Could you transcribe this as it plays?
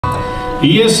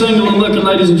He is single and looking,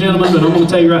 ladies and gentlemen, but I'm going to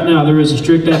tell you right now, there is a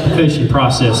strict application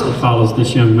process that follows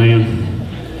this young man.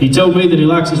 He told me that he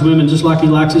likes his women just like he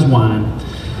likes his wine.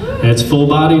 That's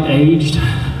full-bodied, aged,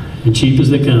 and cheap as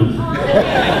they come.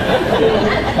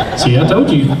 See, I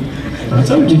told you. I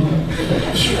told you.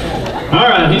 All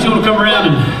right, he's going to come around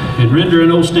and render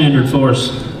an old standard for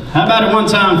us. How about it one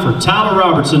time for Tyler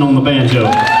Robertson on the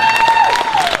banjo?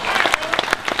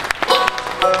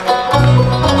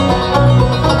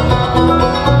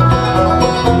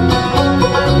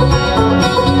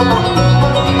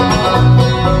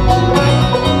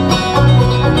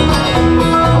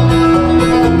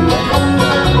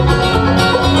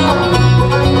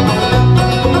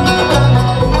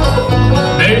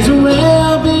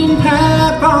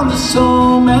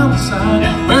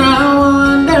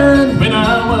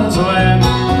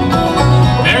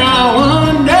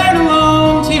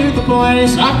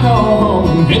 I call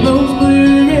home in those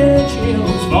blue ridge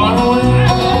hills far away.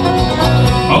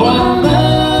 Oh, I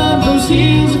love those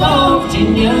hills of all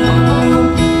Virginia.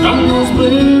 From those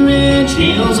blue ridge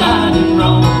hills I did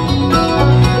roam.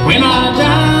 When I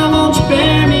die, won't you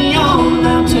bear me on the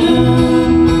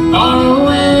mountain far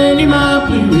away near my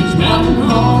Blue Ridge Mountain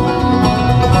home?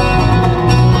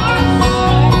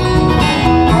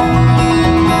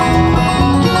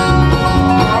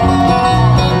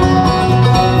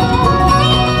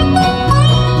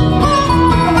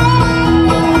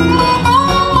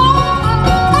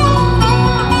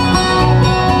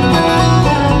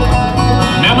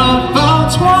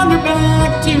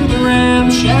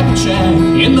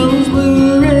 In those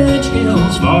Blue Ridge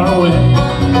hills far away,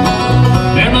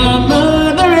 there my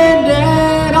mother and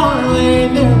dad are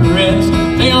laid there to rest.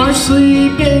 They are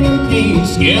sleeping in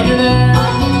peace together there.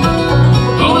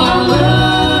 Oh, I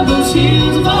love those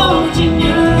hills of old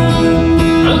Virginia.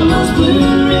 From those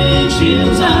Blue Ridge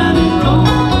hills I did roam.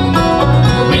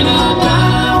 When I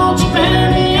die, won't you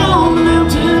bear me on the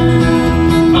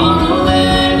mountain far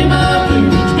away near my Blue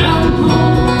Ridge Mountain home?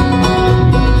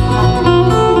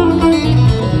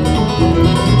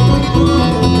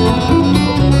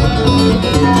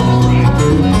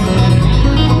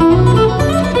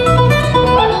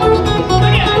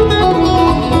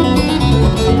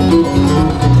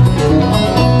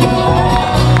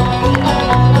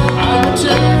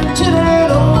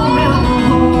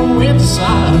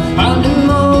 I've been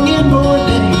longing for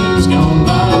days gone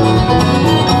by.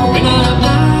 When I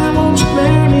die, won't you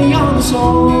bear me on this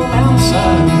old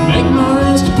mountainside? Make my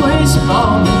resting place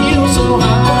upon the hill so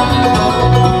high.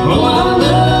 Oh, I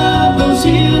love those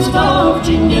hills of all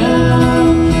Virginia.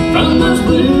 From those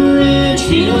Blue Ridge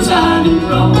hills I did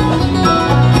roam.